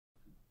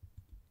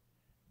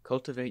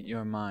Cultivate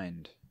your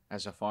mind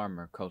as a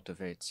farmer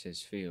cultivates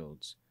his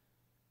fields.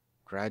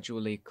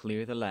 Gradually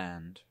clear the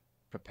land,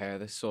 prepare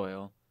the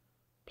soil,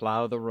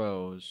 plow the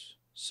rows,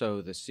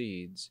 sow the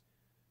seeds,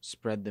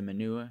 spread the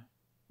manure,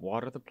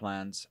 water the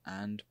plants,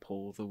 and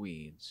pull the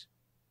weeds.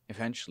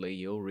 Eventually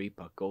you'll reap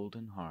a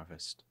golden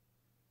harvest.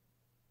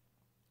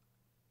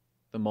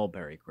 The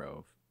Mulberry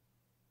Grove.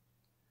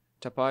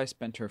 Tapai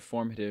spent her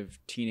formative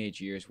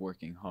teenage years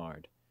working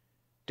hard.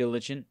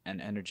 Diligent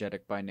and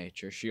energetic by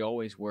nature, she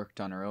always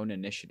worked on her own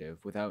initiative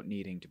without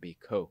needing to be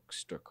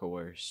coaxed or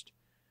coerced.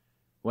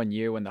 One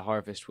year when the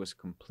harvest was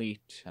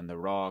complete and the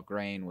raw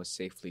grain was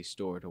safely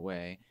stored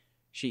away,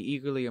 she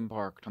eagerly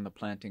embarked on the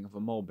planting of a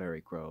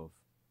mulberry grove.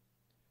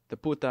 The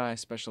putai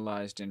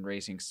specialized in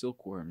raising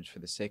silkworms for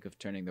the sake of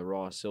turning the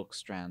raw silk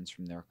strands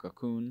from their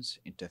cocoons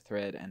into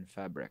thread and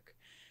fabric,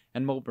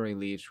 and mulberry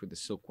leaves were the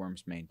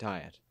silkworm's main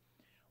diet.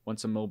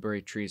 Once a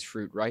mulberry tree's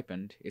fruit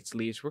ripened, its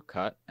leaves were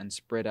cut and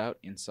spread out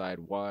inside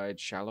wide,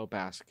 shallow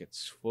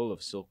baskets full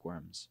of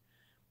silkworms.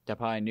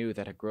 Tapai knew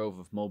that a grove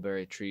of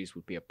mulberry trees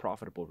would be a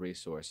profitable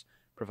resource,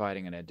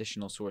 providing an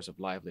additional source of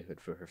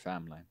livelihood for her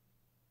family.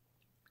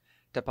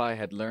 Tapai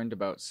had learned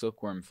about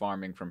silkworm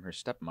farming from her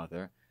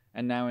stepmother,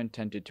 and now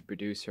intended to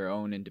produce her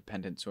own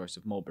independent source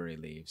of mulberry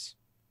leaves.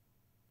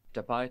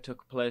 Tapai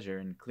took pleasure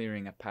in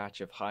clearing a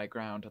patch of high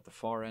ground at the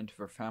far end of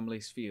her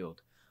family's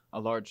field, a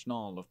large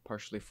knoll of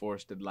partially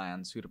forested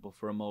land suitable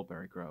for a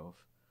mulberry grove.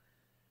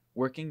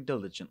 Working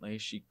diligently,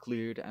 she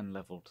cleared and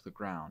leveled the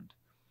ground.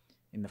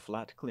 In the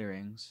flat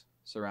clearings,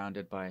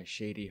 surrounded by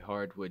shady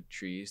hardwood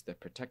trees that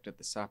protected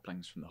the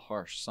saplings from the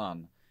harsh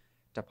sun,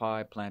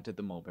 Tapai planted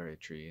the mulberry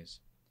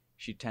trees.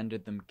 She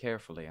tended them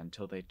carefully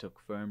until they took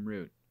firm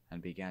root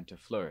and began to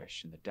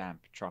flourish in the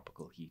damp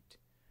tropical heat.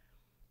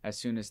 As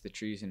soon as the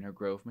trees in her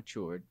grove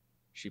matured,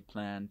 she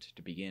planned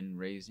to begin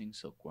raising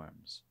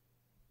silkworms.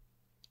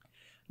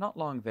 Not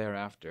long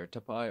thereafter,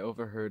 Tapai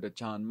overheard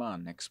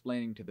Ajaan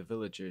explaining to the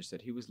villagers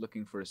that he was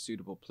looking for a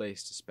suitable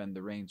place to spend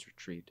the rain's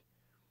retreat.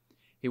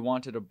 He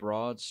wanted a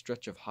broad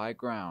stretch of high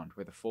ground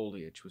where the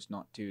foliage was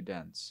not too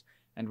dense,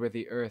 and where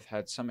the earth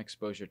had some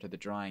exposure to the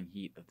drying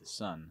heat of the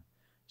sun,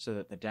 so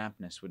that the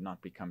dampness would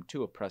not become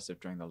too oppressive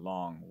during the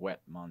long,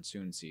 wet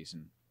monsoon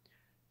season.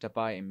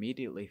 Tapai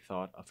immediately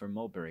thought of her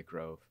mulberry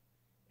grove.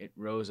 It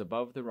rose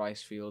above the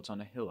rice fields on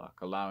a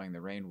hillock, allowing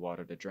the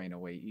rainwater to drain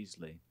away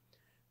easily.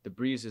 The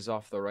breezes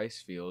off the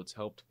rice fields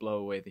helped blow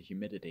away the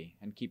humidity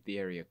and keep the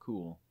area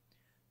cool.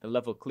 The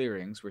level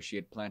clearings where she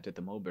had planted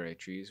the mulberry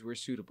trees were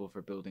suitable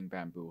for building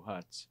bamboo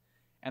huts,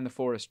 and the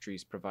forest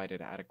trees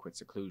provided adequate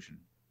seclusion.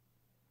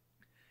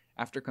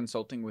 After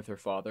consulting with her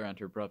father and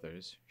her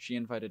brothers, she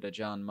invited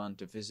Ajaan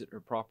to visit her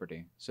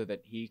property so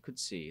that he could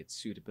see its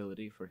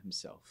suitability for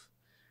himself.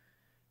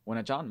 When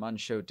Ajaan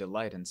showed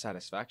delight and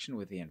satisfaction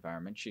with the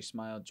environment, she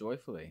smiled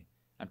joyfully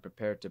and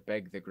prepared to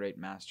beg the great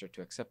master to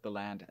accept the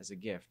land as a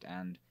gift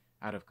and,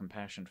 out of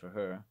compassion for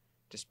her,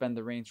 to spend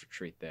the rain's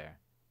retreat there.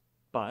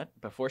 But,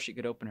 before she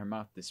could open her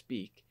mouth to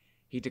speak,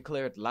 he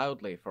declared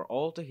loudly for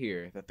all to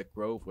hear that the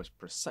grove was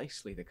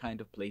precisely the kind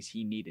of place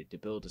he needed to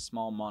build a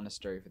small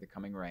monastery for the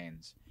coming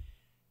rains.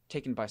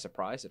 Taken by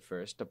surprise at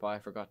first,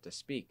 Tapai forgot to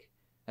speak,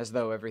 as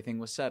though everything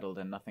was settled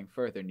and nothing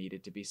further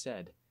needed to be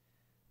said.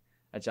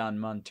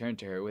 Ajaan turned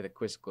to her with a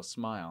quizzical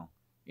smile.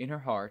 In her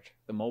heart,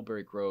 the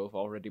mulberry grove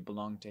already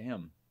belonged to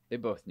him. They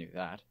both knew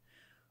that.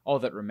 All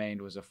that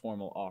remained was a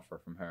formal offer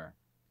from her.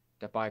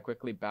 Tapai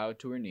quickly bowed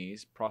to her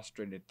knees,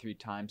 prostrated 3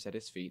 times at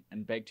his feet,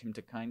 and begged him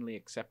to kindly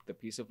accept the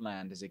piece of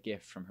land as a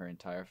gift from her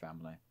entire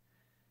family.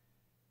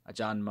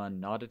 Ajaan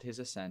nodded his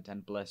assent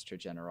and blessed her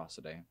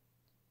generosity.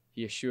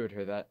 He assured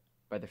her that,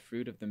 by the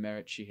fruit of the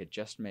merit she had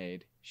just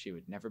made, she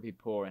would never be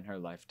poor in her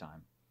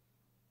lifetime.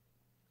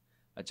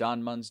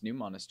 Ajaan new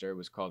monastery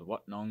was called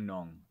Wat Nong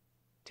Nong,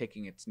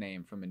 taking its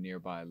name from a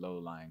nearby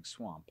low-lying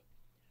swamp.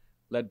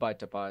 Led by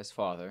Tapai's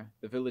father,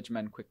 the village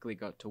men quickly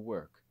got to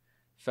work,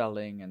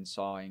 felling and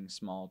sawing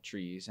small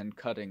trees and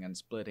cutting and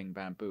splitting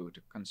bamboo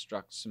to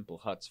construct simple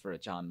huts for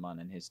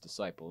Ajaan and his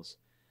disciples.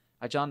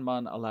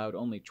 Ajaan allowed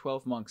only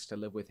 12 monks to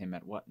live with him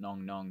at Wat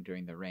Nong Nong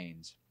during the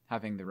rains,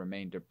 having the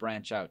remainder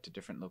branch out to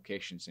different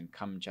locations in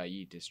Kam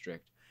Chai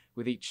district,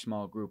 with each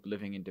small group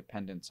living in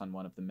dependence on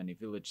one of the many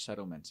village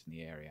settlements in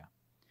the area.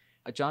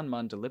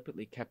 Ajaan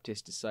deliberately kept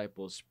his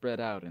disciples spread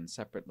out in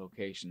separate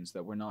locations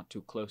that were not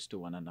too close to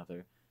one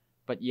another,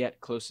 but yet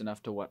close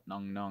enough to Wat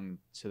Nong Nong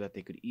so that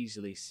they could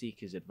easily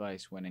seek his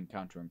advice when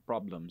encountering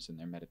problems in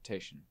their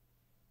meditation.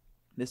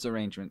 This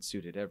arrangement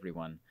suited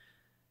everyone,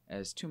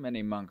 as too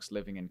many monks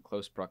living in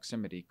close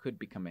proximity could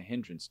become a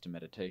hindrance to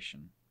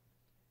meditation.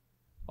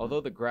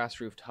 Although the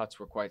grass-roofed huts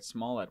were quite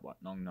small at Wat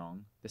Nong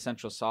Nong, the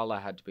central sala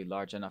had to be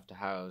large enough to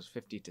house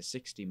 50 to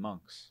 60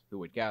 monks, who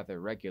would gather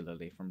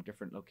regularly from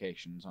different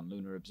locations on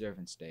lunar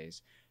observance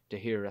days to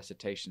hear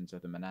recitations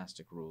of the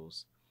monastic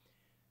rules.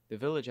 The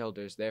village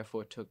elders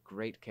therefore took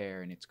great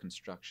care in its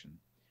construction,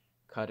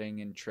 cutting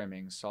and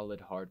trimming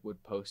solid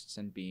hardwood posts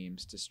and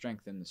beams to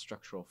strengthen the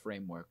structural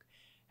framework,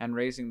 and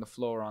raising the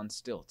floor on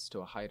stilts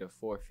to a height of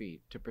 4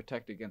 feet to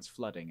protect against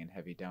flooding and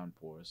heavy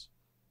downpours.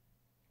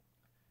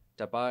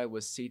 Tapai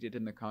was seated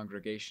in the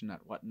congregation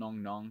at Wat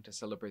Nong Nong to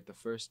celebrate the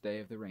first day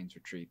of the rains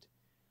retreat.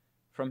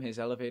 From his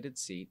elevated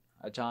seat,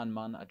 Ajaan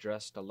Mun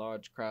addressed a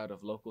large crowd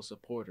of local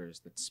supporters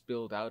that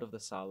spilled out of the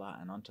sala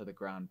and onto the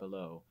ground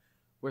below,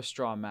 where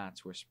straw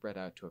mats were spread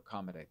out to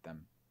accommodate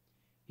them.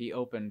 He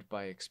opened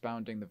by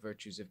expounding the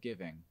virtues of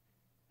giving,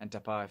 and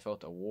Tapai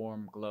felt a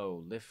warm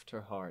glow lift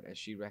her heart as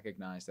she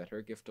recognized that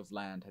her gift of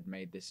land had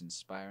made this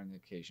inspiring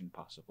occasion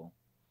possible.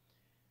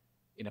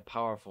 In a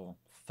powerful,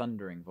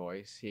 thundering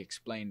voice, he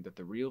explained that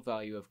the real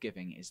value of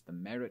giving is the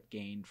merit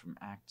gained from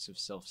acts of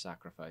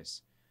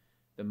self-sacrifice.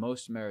 The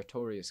most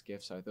meritorious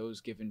gifts are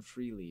those given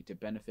freely to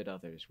benefit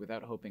others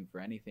without hoping for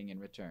anything in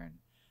return,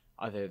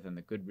 other than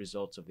the good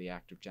results of the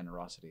act of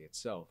generosity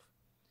itself.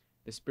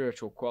 The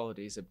spiritual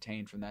qualities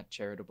obtained from that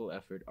charitable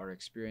effort are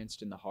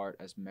experienced in the heart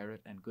as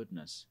merit and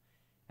goodness,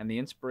 and the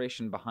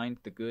inspiration behind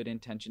the good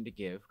intention to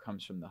give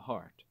comes from the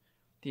heart.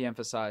 He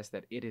emphasized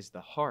that it is the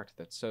heart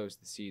that sows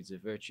the seeds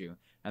of virtue,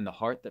 and the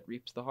heart that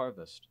reaps the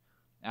harvest.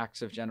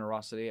 Acts of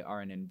generosity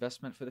are an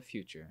investment for the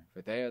future,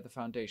 for they are the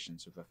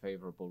foundations of a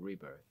favorable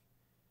rebirth.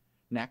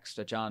 Next,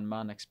 Ajaan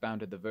Mun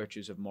expounded the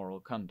virtues of moral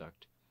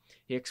conduct.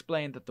 He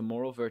explained that the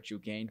moral virtue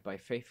gained by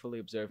faithfully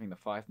observing the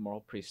 5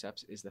 moral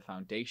precepts is the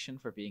foundation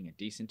for being a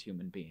decent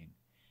human being.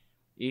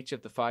 Each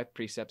of the 5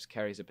 precepts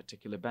carries a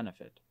particular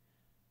benefit.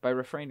 By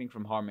refraining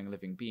from harming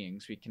living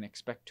beings, we can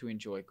expect to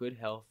enjoy good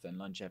health and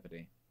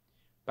longevity.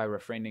 By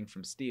refraining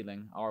from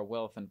stealing, our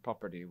wealth and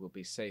property will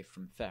be safe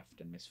from theft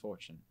and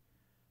misfortune.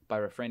 By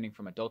refraining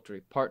from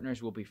adultery,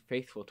 partners will be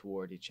faithful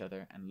toward each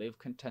other and live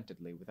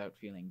contentedly without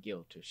feeling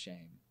guilt or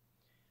shame.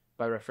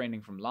 By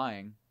refraining from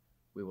lying,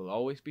 we will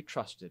always be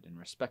trusted and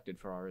respected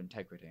for our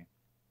integrity.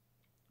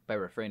 By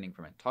refraining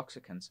from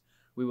intoxicants,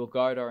 we will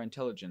guard our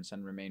intelligence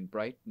and remain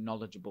bright,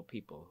 knowledgeable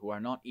people who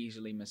are not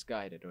easily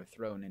misguided or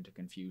thrown into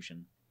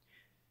confusion.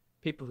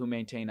 People who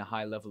maintain a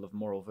high level of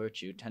moral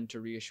virtue tend to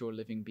reassure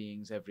living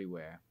beings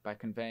everywhere by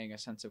conveying a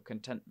sense of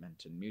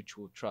contentment and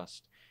mutual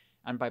trust,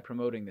 and by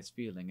promoting this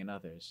feeling in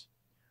others.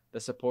 The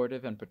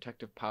supportive and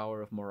protective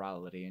power of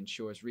morality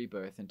ensures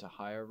rebirth into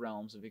higher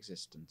realms of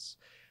existence,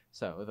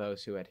 so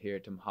those who adhere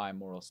to high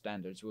moral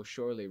standards will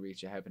surely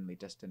reach a heavenly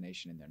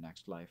destination in their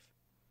next life.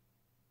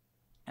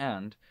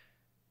 And,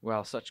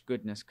 while such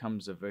goodness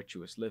comes of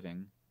virtuous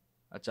living,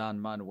 Ajaan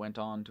Mun went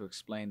on to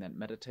explain that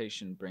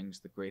meditation brings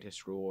the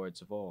greatest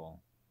rewards of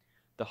all.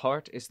 The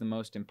heart is the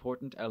most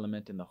important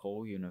element in the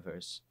whole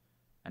universe,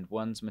 and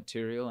one's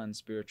material and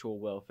spiritual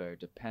welfare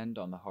depend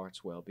on the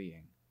heart's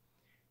well-being.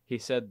 He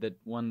said that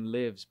one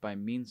lives by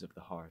means of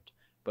the heart.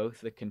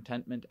 Both the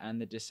contentment and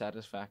the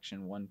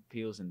dissatisfaction one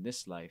feels in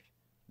this life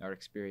are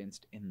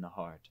experienced in the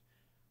heart.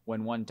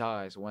 When one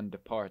dies, one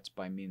departs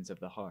by means of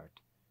the heart.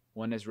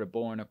 One is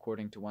reborn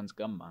according to one's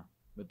Dhamma,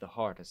 with the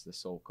heart as the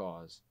sole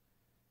cause.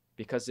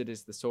 Because it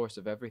is the source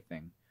of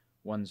everything,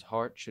 one's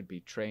heart should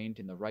be trained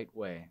in the right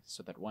way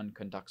so that one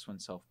conducts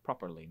oneself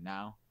properly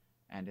now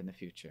and in the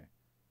future.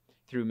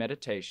 Through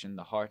meditation,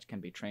 the heart can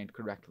be trained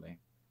correctly.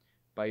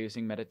 By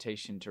using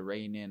meditation to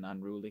rein in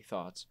unruly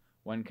thoughts,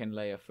 one can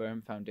lay a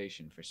firm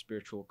foundation for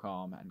spiritual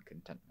calm and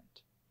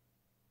contentment.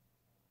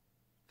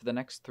 For the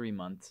next 3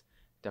 months,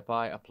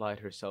 Tapai applied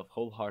herself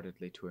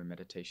wholeheartedly to her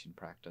meditation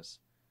practice.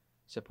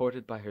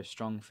 Supported by her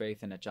strong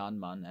faith in Ajaan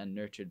Mun and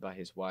nurtured by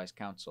his wise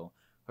counsel,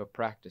 her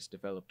practice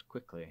developed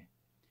quickly.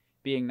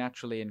 Being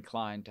naturally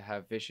inclined to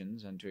have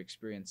visions and to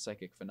experience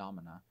psychic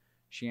phenomena,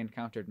 she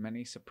encountered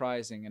many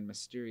surprising and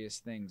mysterious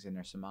things in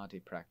her samadhi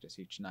practice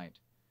each night.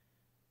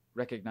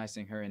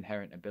 Recognizing her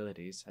inherent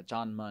abilities,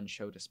 Ajaan Mun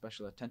showed a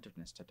special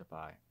attentiveness to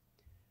Tapai.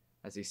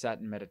 As he sat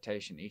in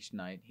meditation each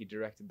night, he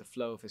directed the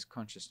flow of his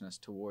consciousness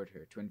toward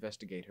her to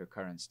investigate her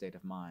current state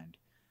of mind.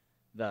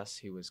 Thus,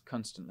 he was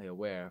constantly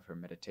aware of her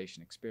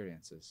meditation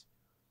experiences.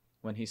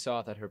 When he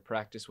saw that her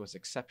practice was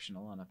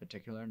exceptional on a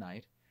particular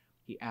night,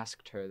 he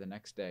asked her the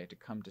next day to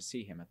come to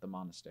see him at the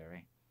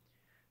monastery.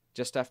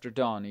 Just after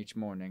dawn each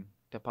morning,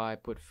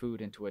 Tapai put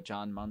food into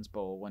Ajaan Mun's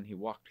bowl when he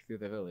walked through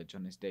the village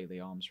on his daily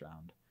alms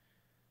round.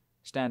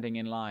 Standing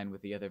in line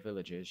with the other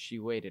villagers, she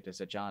waited as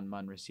Ajaan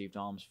Mun received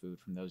alms food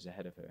from those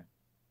ahead of her.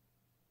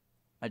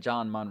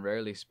 Ajaan Mun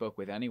rarely spoke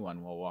with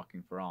anyone while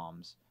walking for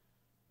alms,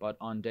 but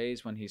on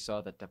days when he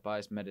saw that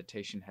Tapai's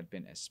meditation had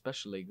been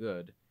especially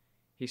good,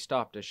 he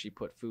stopped as she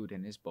put food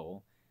in his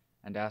bowl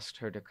and asked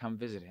her to come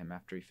visit him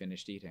after he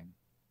finished eating.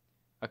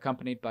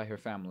 Accompanied by her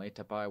family,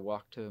 Tapai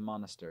walked to the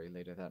monastery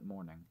later that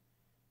morning.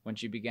 When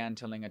she began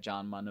telling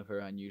Ajaan Mun of her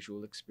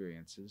unusual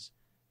experiences,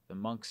 the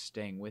monks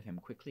staying with him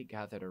quickly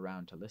gathered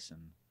around to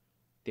listen.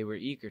 They were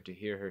eager to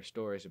hear her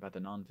stories about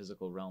the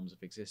non-physical realms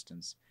of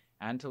existence,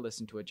 and to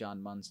listen to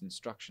Ajaan Mun's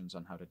instructions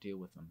on how to deal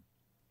with them.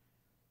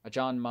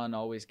 Ajaan Mun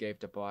always gave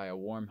Tapai a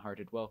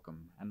warm-hearted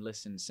welcome, and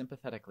listened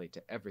sympathetically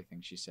to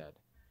everything she said.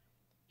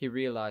 He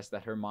realized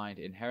that her mind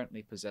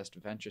inherently possessed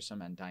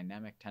venturesome and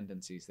dynamic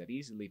tendencies that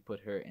easily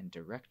put her in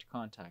direct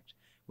contact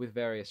with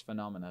various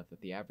phenomena that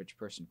the average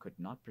person could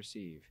not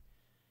perceive.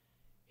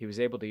 He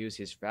was able to use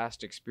his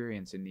vast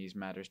experience in these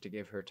matters to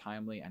give her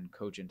timely and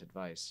cogent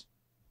advice.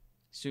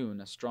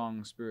 Soon, a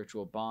strong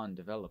spiritual bond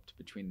developed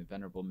between the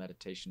venerable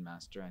meditation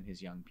master and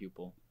his young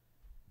pupil.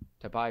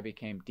 Tapai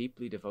became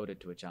deeply devoted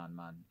to Ajaan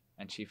Mun,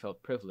 and she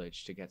felt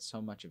privileged to get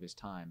so much of his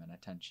time and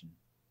attention.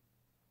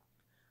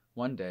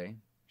 One day,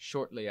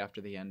 shortly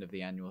after the end of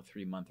the annual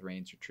 3-month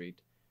rains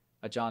retreat,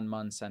 Ajaan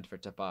Mun sent for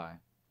Tapai.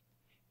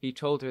 He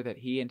told her that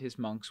he and his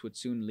monks would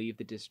soon leave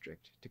the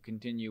district to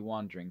continue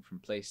wandering from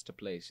place to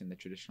place in the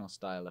traditional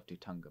style of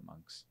Tutunga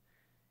monks.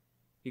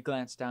 He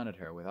glanced down at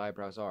her with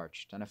eyebrows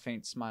arched and a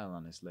faint smile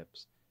on his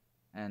lips,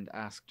 and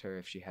asked her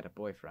if she had a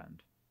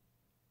boyfriend.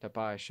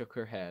 Tapai shook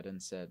her head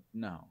and said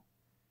no.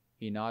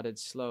 He nodded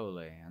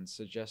slowly and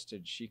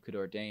suggested she could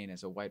ordain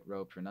as a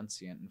white-robed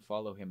renunciant and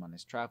follow him on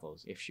his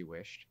travels, if she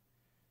wished.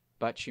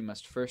 But she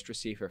must first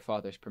receive her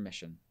father's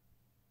permission.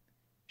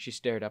 She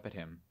stared up at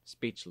him,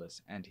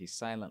 speechless, and he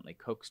silently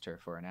coaxed her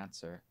for an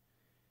answer.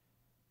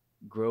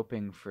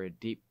 Groping for a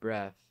deep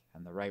breath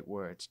and the right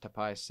words,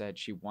 Tapai said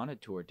she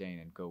wanted to ordain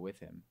and go with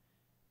him,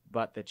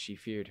 but that she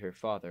feared her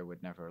father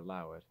would never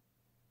allow it.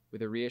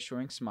 With a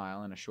reassuring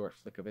smile and a short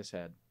flick of his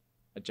head,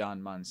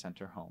 Ajaan Mun sent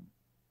her home.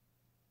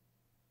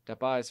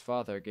 Tapai's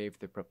father gave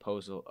the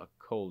proposal a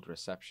cold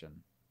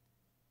reception.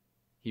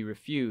 He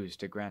refused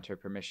to grant her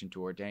permission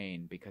to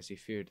ordain because he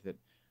feared that,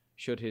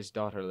 should his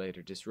daughter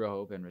later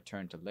disrobe and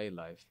return to lay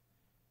life,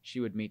 she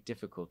would meet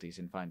difficulties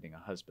in finding a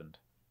husband.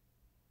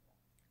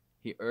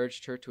 He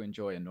urged her to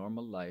enjoy a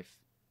normal life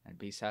and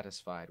be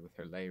satisfied with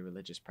her lay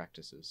religious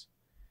practices.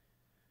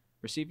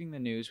 Receiving the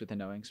news with a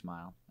knowing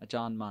smile,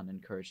 Ajaan Mun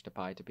encouraged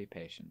Tapai to be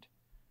patient.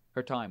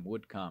 Her time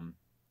would come.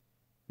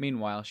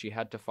 Meanwhile, she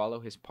had to follow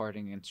his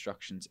parting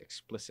instructions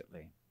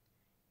explicitly.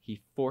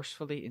 He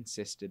forcefully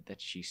insisted that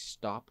she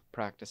stop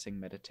practicing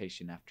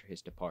meditation after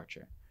his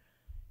departure.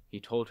 He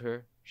told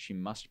her she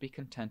must be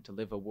content to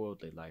live a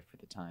worldly life for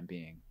the time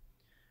being.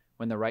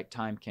 When the right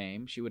time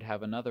came, she would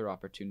have another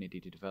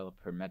opportunity to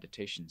develop her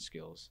meditation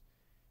skills.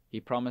 He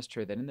promised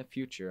her that in the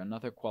future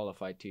another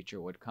qualified teacher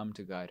would come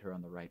to guide her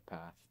on the right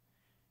path.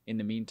 In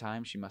the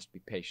meantime, she must be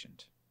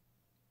patient.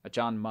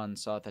 Ajaan Mun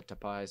saw that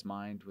Tapai's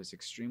mind was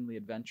extremely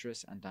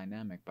adventurous and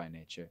dynamic by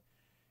nature.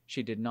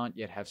 She did not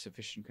yet have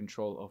sufficient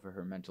control over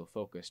her mental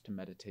focus to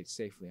meditate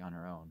safely on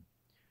her own.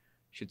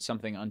 Should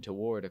something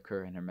untoward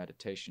occur in her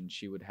meditation,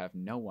 she would have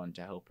no one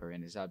to help her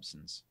in his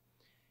absence.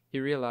 He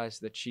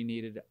realized that she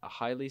needed a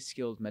highly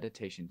skilled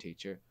meditation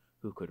teacher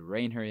who could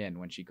rein her in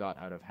when she got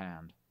out of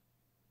hand.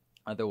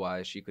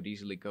 Otherwise, she could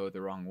easily go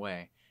the wrong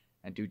way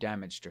and do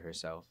damage to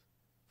herself.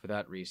 For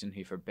that reason,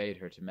 he forbade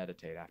her to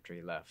meditate after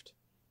he left.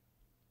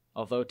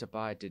 Although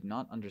Tapai did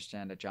not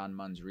understand Ajaan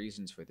Mun's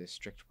reasons for this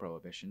strict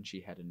prohibition,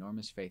 she had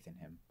enormous faith in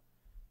him.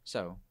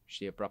 So,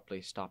 she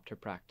abruptly stopped her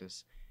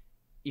practice,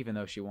 even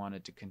though she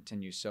wanted to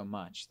continue so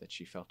much that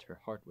she felt her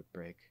heart would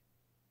break.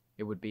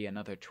 It would be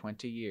another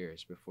 20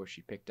 years before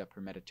she picked up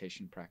her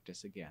meditation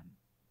practice again.